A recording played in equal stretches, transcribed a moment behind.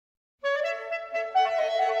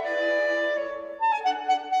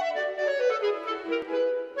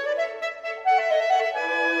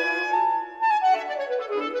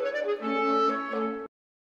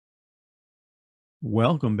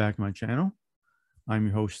Welcome back to my channel. I'm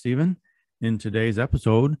your host, Steven. In today's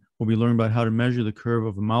episode, we'll be learning about how to measure the curve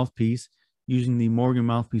of a mouthpiece using the Morgan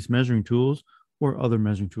Mouthpiece measuring tools or other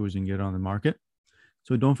measuring tools you can get on the market.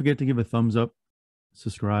 So don't forget to give a thumbs up,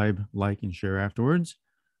 subscribe, like, and share afterwards.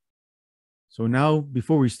 So now,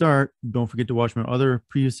 before we start, don't forget to watch my other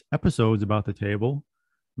previous episodes about the table,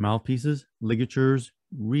 mouthpieces, ligatures,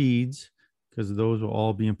 reeds, because those will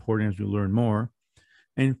all be important as we learn more,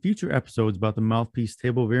 and future episodes about the mouthpiece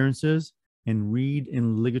table variances and reed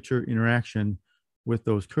and ligature interaction with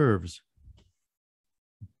those curves.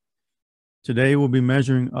 Today, we'll be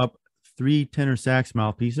measuring up 3 tenor sax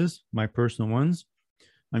mouthpieces, my personal ones.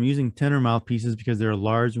 I'm using tenor mouthpieces because they're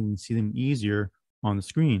large and we can see them easier on the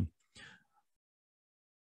screen.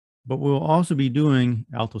 But we'll also be doing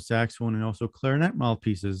alto saxophone and also clarinet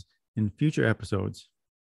mouthpieces in future episodes.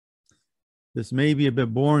 This may be a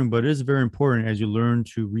bit boring, but it is very important as you learn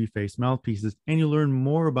to reface mouthpieces and you learn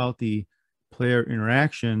more about the player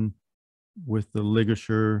interaction with the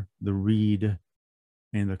ligature, the reed,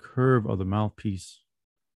 and the curve of the mouthpiece.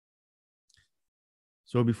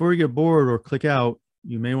 So before you get bored or click out,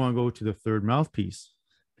 you may want to go to the third mouthpiece.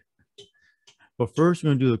 But first, we're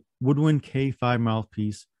going to do the woodwind K5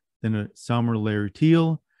 mouthpiece, then a Salmer Larry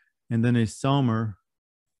Teal, and then a Salmer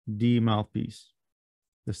D mouthpiece.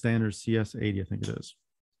 The standard CS80, I think it is.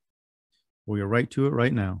 We'll get right to it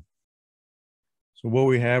right now. So what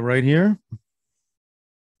we have right here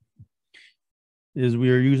is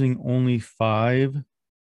we are using only 5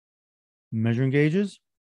 measuring gauges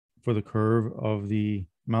for the curve of the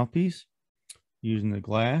mouthpiece, using the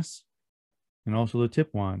glass and also the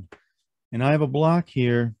tip wand. And I have a block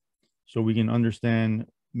here so we can understand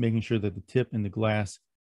making sure that the tip and the glass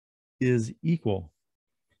is equal.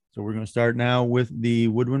 So we're going to start now with the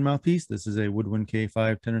woodwind mouthpiece. This is a woodwind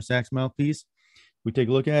K5 tenor sax mouthpiece. We take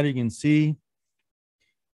a look at it, you can see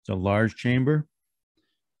it's a large chamber,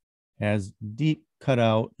 has deep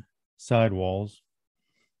cutout sidewalls,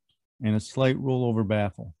 and a slight rollover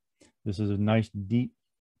baffle. This is a nice deep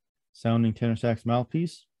sounding tenor sax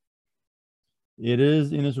mouthpiece. It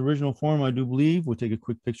is in its original form, I do believe. We'll take a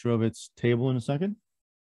quick picture of its table in a second.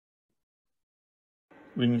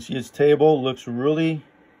 We can see its table looks really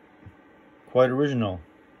quite original.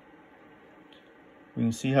 We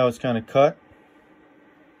can see how it's kind of cut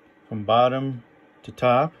from bottom to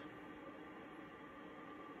top.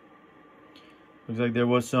 Looks like there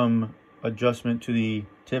was some adjustment to the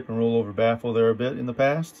tip and rollover baffle there a bit in the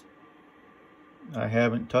past. I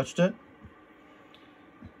haven't touched it.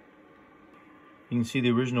 You can see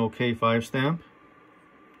the original K5 stamp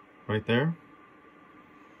right there.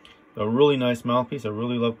 A really nice mouthpiece. I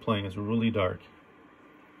really love playing. It's really dark.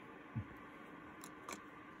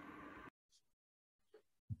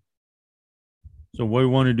 So what we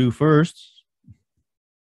want to do first,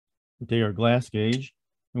 we take our glass gauge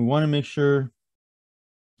and we want to make sure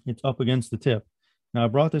it's up against the tip. Now I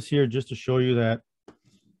brought this here just to show you that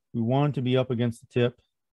we want it to be up against the tip.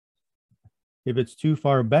 If it's too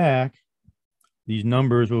far back, these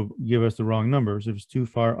numbers will give us the wrong numbers. If it's too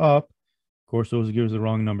far up, of course, those will give us the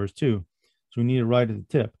wrong numbers too. So we need it right at the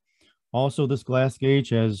tip. Also, this glass gauge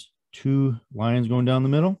has 2 lines going down the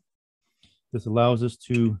middle. This allows us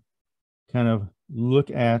to kind of look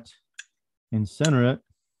at and center it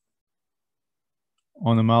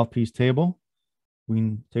on the mouthpiece table. We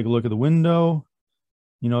can take a look at the window.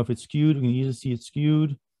 You know, if it's skewed, we can easily see it's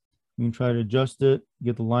skewed. We can try to adjust it,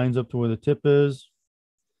 get the lines up to where the tip is.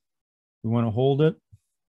 We want to hold it.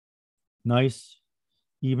 Nice,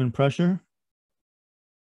 even pressure.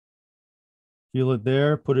 Feel it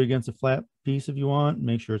there. Put it against a flat piece if you want.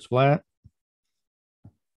 Make sure it's flat.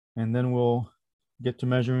 And then we'll get to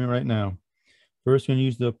measuring it right now. First, we're going to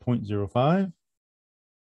use the 0.05.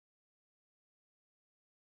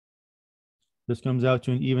 This comes out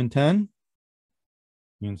to an even 10.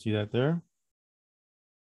 You can see that there.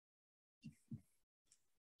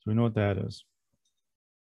 So we know what that is.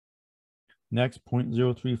 Next,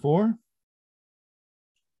 0.034.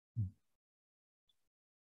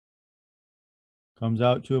 Comes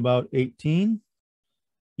out to about 18.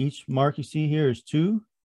 Each mark you see here is 2.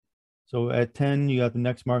 So at 10, you got the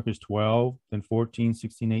next mark is 12, then 14,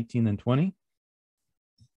 16, 18, then 20.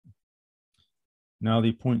 Now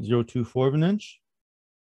the 0.024 of an inch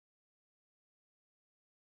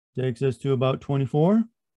takes us to about 24.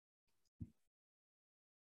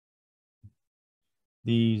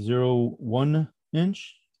 The 0.1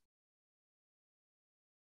 inch.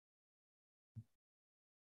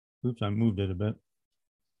 Oops, I moved it a bit.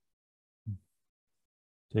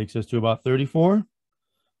 Takes us to about 34.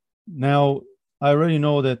 Now, I already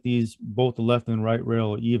know that these, both the left and right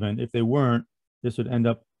rail are even. If they weren't, this would end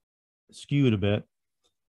up skewed a bit,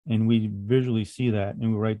 and we visually see that,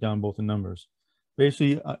 and we write down both the numbers.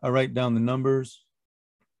 Basically, I write down the numbers.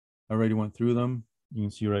 I already went through them. You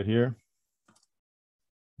can see right here.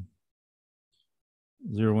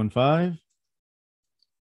 015.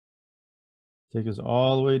 Take us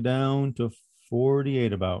all the way down to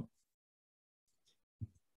 48 about.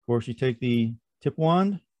 Of course, you take the tip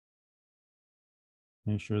wand.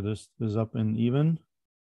 Make sure this is up and even.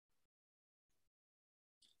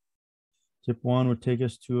 Tip wand would take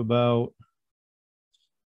us to about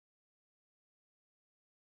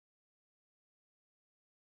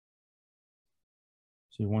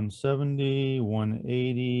 170,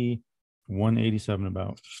 180, 187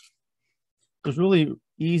 about. It's really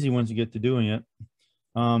easy once you get to doing it.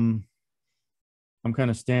 I'm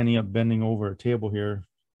kind of standing up, bending over a table here.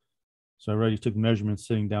 So I already took measurements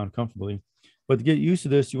sitting down comfortably. But to get used to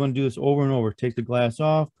this, you want to do this over and over. Take the glass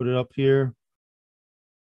off, put it up here.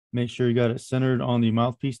 Make sure you got it centered on the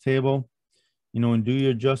mouthpiece table. You know, and do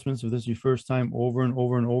your adjustments. If this is your first time, over and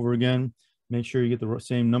over and over again. Make sure you get the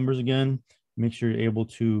same numbers again. Make sure you're able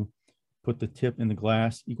to put the tip and the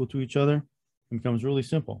glass equal to each other. It becomes really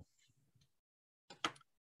simple.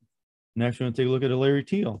 Next, we're going to take a look at a Larry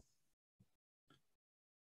Teal.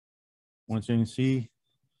 Once you can see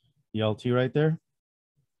the LT right there.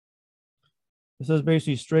 This is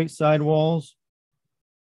basically straight sidewalls,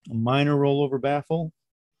 a minor rollover baffle,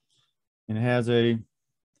 and it has a, you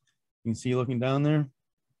can see looking down there,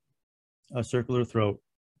 a circular throat.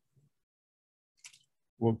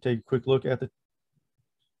 We'll take a quick look at the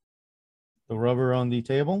rubber on the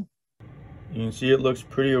table. You can see it looks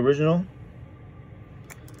pretty original.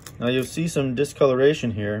 Now you'll see some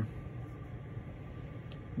discoloration here.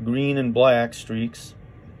 Green and black streaks.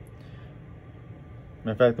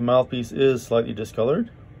 Matter of fact, the mouthpiece is slightly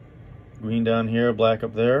discolored. Green down here, black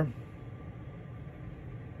up there.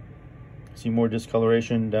 See more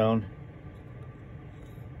discoloration down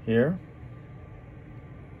here.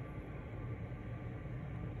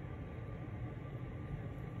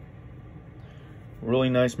 Really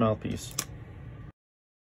nice mouthpiece.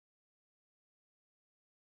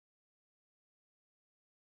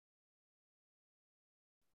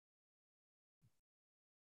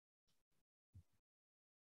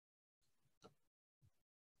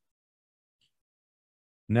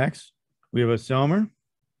 Next, we have a Selmer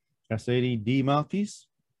S80D mouthpiece.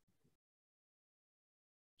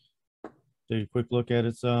 Take a quick look at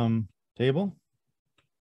its table.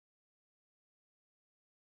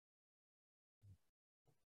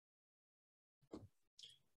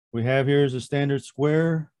 We have here is a standard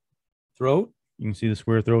square throat. You can see the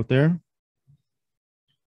square throat there.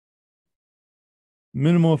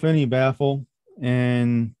 Minimal, if any, baffle,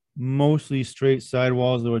 and mostly straight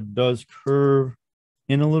sidewalls, though it does curve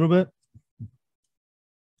in a little bit,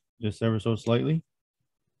 just ever so slightly.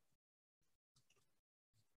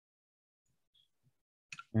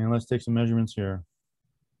 And let's take some measurements here.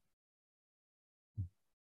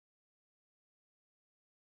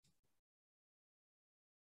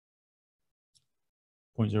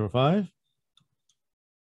 .05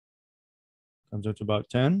 comes up to about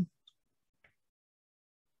 10.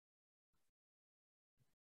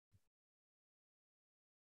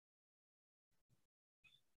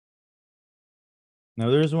 Now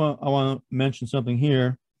there's one, I want to mention something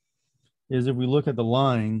here, is if we look at the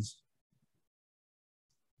lines,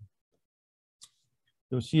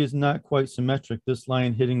 you'll see it's not quite symmetric. This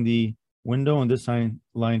line hitting the window and this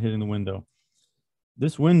line hitting the window.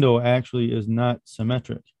 This window actually is not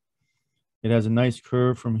symmetric. It has a nice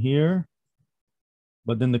curve from here,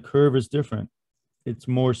 but then the curve is different. It's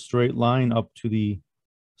more straight line up to the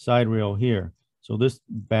side rail here. So this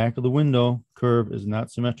back of the window curve is not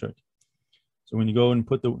symmetric. So when you go and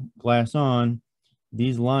put the glass on,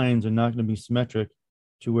 these lines are not going to be symmetric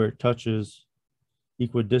to where it touches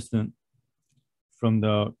equidistant from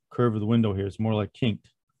the curve of the window here. It's more like kinked.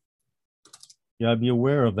 You gotta be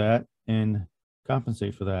aware of that and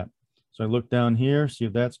compensate for that. So I look down here, see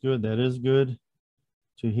if that's good. That is good.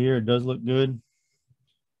 To here, it does look good.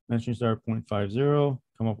 Mention start 0.50,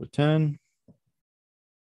 come up with 10.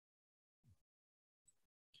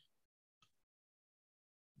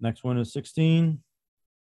 Next one is 16.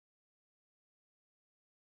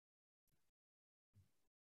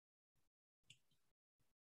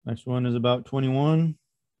 Next one is about 21.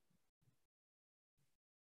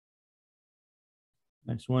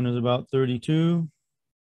 Next one is about 32.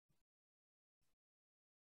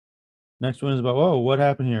 Next one is about, whoa, what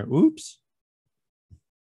happened here? Oops.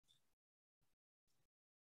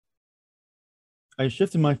 I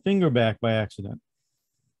shifted my finger back by accident.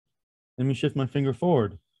 Let me shift my finger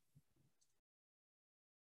forward.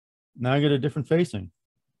 Now I get a different facing.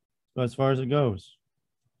 So as far as it goes,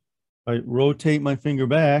 if I rotate my finger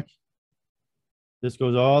back, this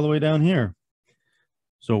goes all the way down here.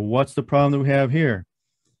 So what's the problem that we have here?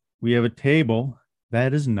 We have a table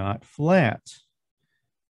that is not flat.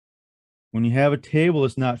 When you have a table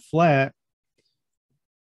that's not flat,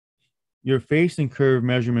 your facing curve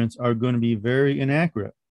measurements are going to be very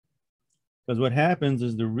inaccurate. Because what happens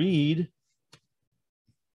is the reed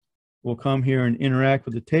will come here and interact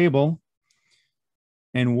with the table.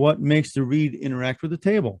 And what makes the reed interact with the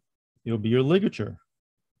table? It'll be your ligature.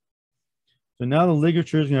 So now the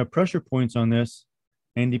ligature is going to have pressure points on this,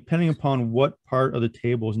 and depending upon what part of the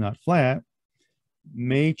table is not flat,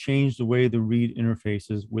 may change the way the reed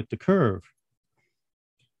interfaces with the curve.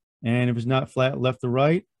 And if it's not flat left to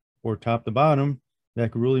right or top to bottom,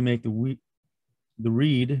 that could really make the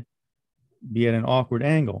reed be at an awkward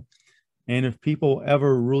angle. And if people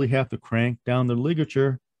ever really have to crank down the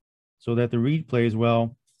ligature so that the reed plays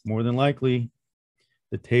well, more than likely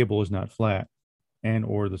the table is not flat and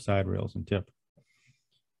or the side rails and tip.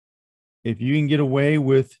 If you can get away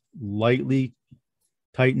with lightly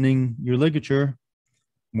tightening your ligature,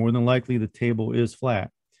 more than likely the table is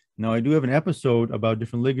flat. Now, I do have an episode about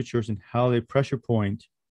different ligatures and how they pressure point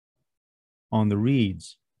on the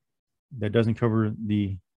reeds. That doesn't cover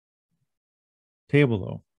the table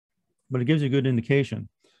though, but it gives you a good indication.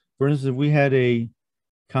 For instance, if we had a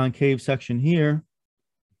concave section here,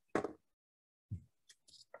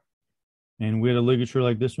 and we had a ligature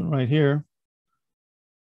like this one right here.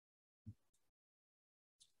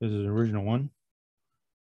 This is an original one.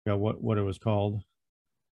 Got what it was called.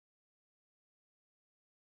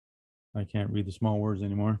 I can't read the small words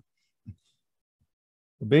anymore.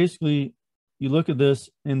 But basically, you look at this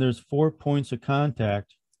and there's 4 points of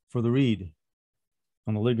contact for the reed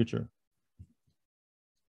on the ligature.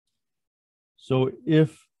 So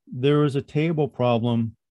if there was a table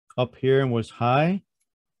problem up here and was high,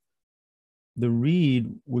 the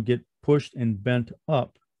reed would get pushed and bent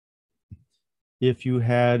up. If you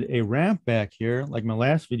had a ramp back here, like my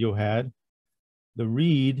last video had, the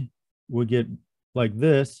reed would get like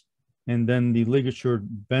this, and then the ligature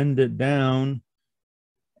would bend it down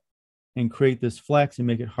and create this flex and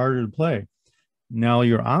make it harder to play. Now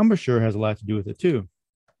your embouchure has a lot to do with it too.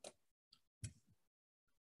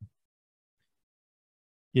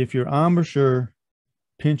 If your embouchure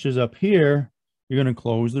pinches up here, you're going to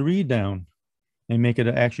close the reed down and make it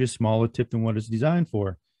actually a smaller tip than what it's designed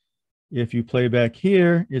for. If you play back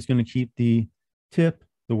here, it's going to keep the tip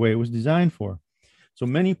the way it was designed for. So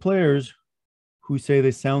many players who say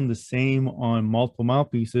they sound the same on multiple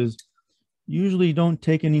mouthpieces usually don't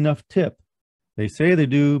take in enough tip. They say they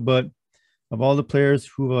do, but of all the players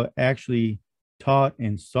who have actually taught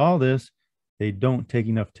and saw this, they don't take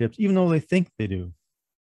enough tips, even though they think they do.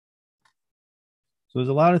 So there's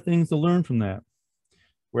a lot of things to learn from that.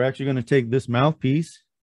 We're actually going to take this mouthpiece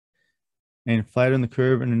and flatten the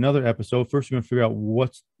curve in another episode. First, we're going to figure out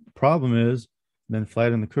what the problem is, then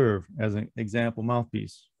flatten the curve as an example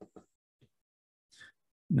mouthpiece.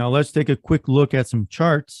 Now let's take a quick look at some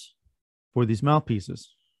charts for these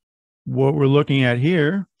mouthpieces. What we're looking at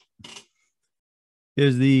here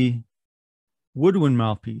is the woodwind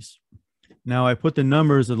mouthpiece. Now I put the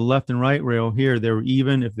numbers of the left and right rail here. They were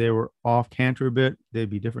even. If they were off canter a bit, they'd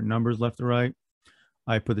be different numbers left to right.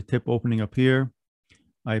 I put the tip opening up here.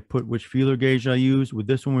 I put which feeler gauge I use. With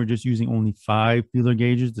this one, we're just using only 5 feeler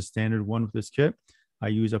gauges, the standard one with this kit. I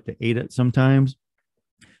use up to 8 sometimes.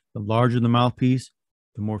 The larger the mouthpiece,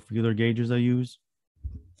 the more feeler gauges I use.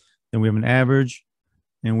 Then we have an average,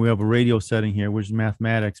 and we have a radio setting here, which is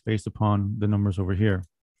mathematics based upon the numbers over here.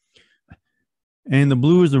 And the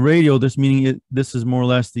blue is the radio, this meaning this is more or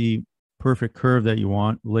less the perfect curve that you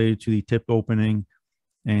want related to the tip opening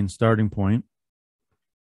and starting point.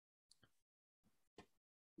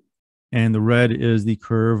 And the red is the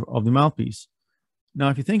curve of the mouthpiece. Now,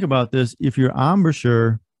 if you think about this, if your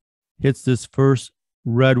embouchure hits this first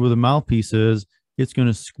red where the mouthpiece is, it's going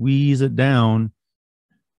to squeeze it down.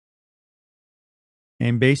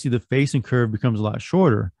 And basically the facing curve becomes a lot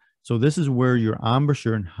shorter. So this is where your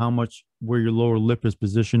embouchure and where your lower lip is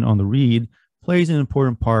positioned on the reed plays an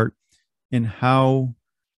important part in how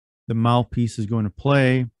the mouthpiece is going to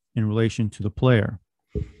play in relation to the player.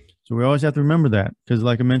 So we always have to remember that, because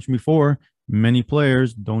like I mentioned before, many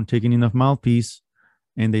players don't take in enough mouthpiece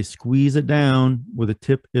and they squeeze it down where the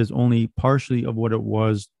tip is only partially of what it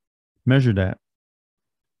was measured at.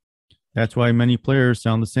 That's why many players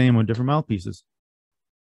sound the same on different mouthpieces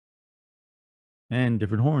and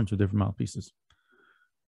different horns with different mouthpieces.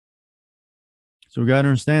 So we got to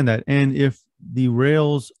understand that. And if the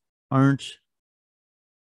rails aren't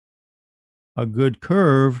a good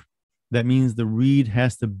curve, that means the reed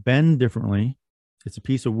has to bend differently. It's a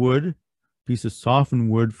piece of wood, piece of softened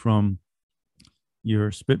wood from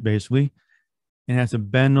your spit, basically, and it has to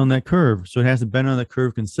bend on that curve. So it has to bend on that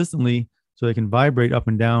curve consistently so they can vibrate up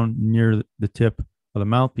and down near the tip of the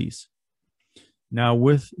mouthpiece. Now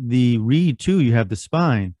with the reed too, you have the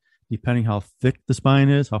spine. Depending how thick the spine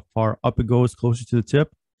is, how far up it goes closer to the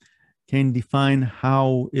tip, can define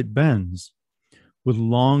how it bends. With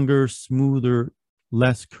longer, smoother,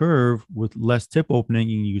 less curve, with less tip opening,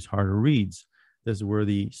 you can use harder reeds. This is where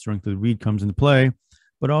the strength of the reed comes into play,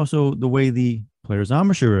 but also the way the player's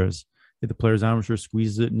embouchure is. If the player's embouchure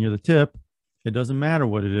squeezes it near the tip, it doesn't matter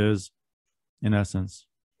what it is, in essence.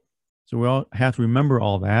 So we all have to remember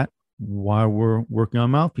all that while we're working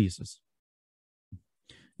on mouthpieces.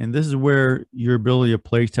 And this is where your ability of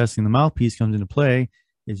play testing the mouthpiece comes into play,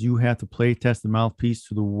 is you have to play test the mouthpiece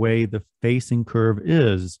to the way the facing curve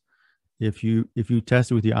is. If you test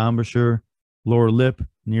it with the embouchure, lower lip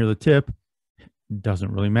near the tip, it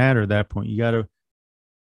doesn't really matter at that point. You got to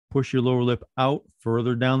push your lower lip out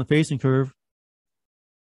further down the facing curve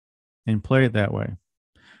and play it that way.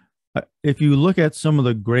 If you look at some of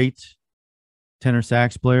the great tenor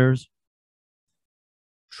sax players,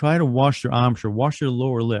 try to watch your embouchure, watch your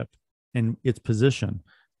lower lip and its position.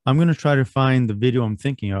 I'm going to try to find the video I'm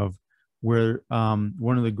thinking of where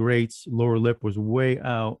one of the greats' lower lip was way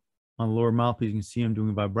out on the lower mouthpiece. You can see him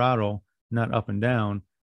doing vibrato, not up and down,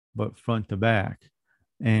 but front to back.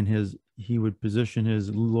 And he would position his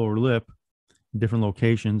lower lip in different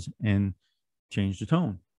locations and change the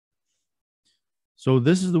tone. So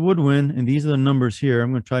this is the woodwind, and these are the numbers here.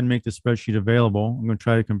 I'm going to try to make the spreadsheet available. I'm going to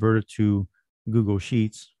try to convert it to Google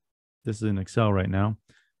Sheets. This is in Excel right now,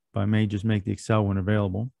 but I may just make the Excel one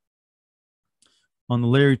available. On the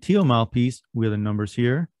Larry Teal mouthpiece, we have the numbers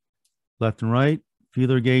here, left and right,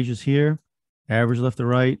 feeler gauges here, average left to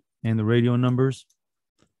right, and the radio numbers.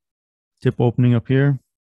 Tip opening up here.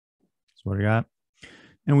 That's what I got.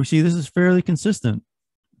 And we see this is fairly consistent,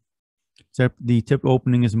 except the tip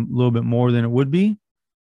opening is a little bit more than it would be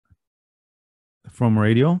from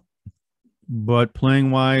radio. But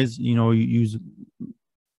playing wise, you know, you use a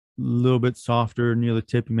little bit softer near the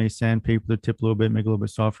tip. You may sandpaper the tip a little bit, make it a little bit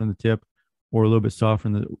softer on the tip, or a little bit softer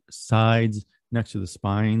on the sides next to the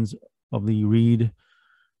spines of the reed.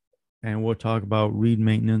 And we'll talk about reed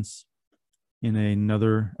maintenance in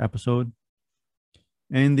another episode.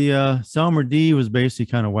 And the Selmer D was basically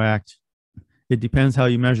kind of whacked. It depends how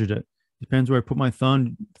you measured it. Depends where I put my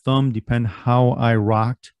thumb, depend how I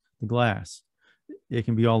rocked the glass. It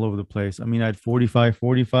can be all over the place. I mean, I had 45,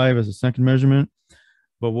 45 as a second measurement,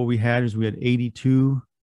 but what we had is we had 82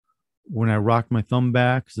 when I rocked my thumb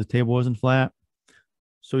back because the table wasn't flat.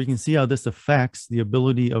 So you can see how this affects the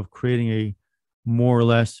ability of creating a more or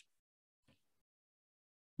less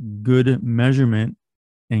good measurement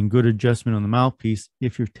and good adjustment on the mouthpiece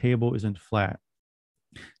if your table isn't flat.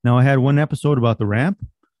 Now, I had one episode about the ramp,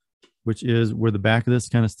 which is where the back of this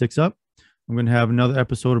kind of sticks up. I'm going to have another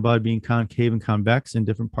episode about it being concave and convex in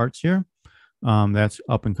different parts here. That's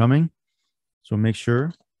up and coming. So make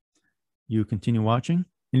sure you continue watching.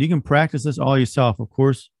 And you can practice this all yourself. Of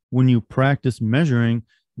course, when you practice measuring,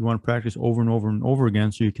 you want to practice over and over and over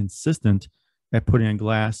again so you're consistent at putting a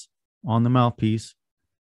glass on the mouthpiece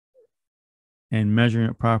and measuring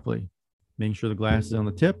it properly, making sure the glass is on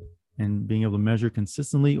the tip and being able to measure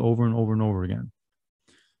consistently over and over and over again.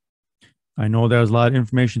 I know there was a lot of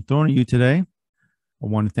information thrown at you today. I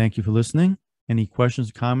want to thank you for listening. Any questions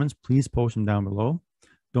or comments, please post them down below.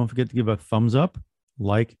 Don't forget to give a thumbs up,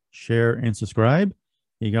 like, share, and subscribe.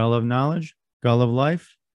 You gotta love knowledge, gotta love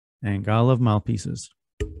life, and gotta love mouthpieces.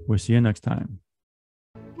 We'll see you next time.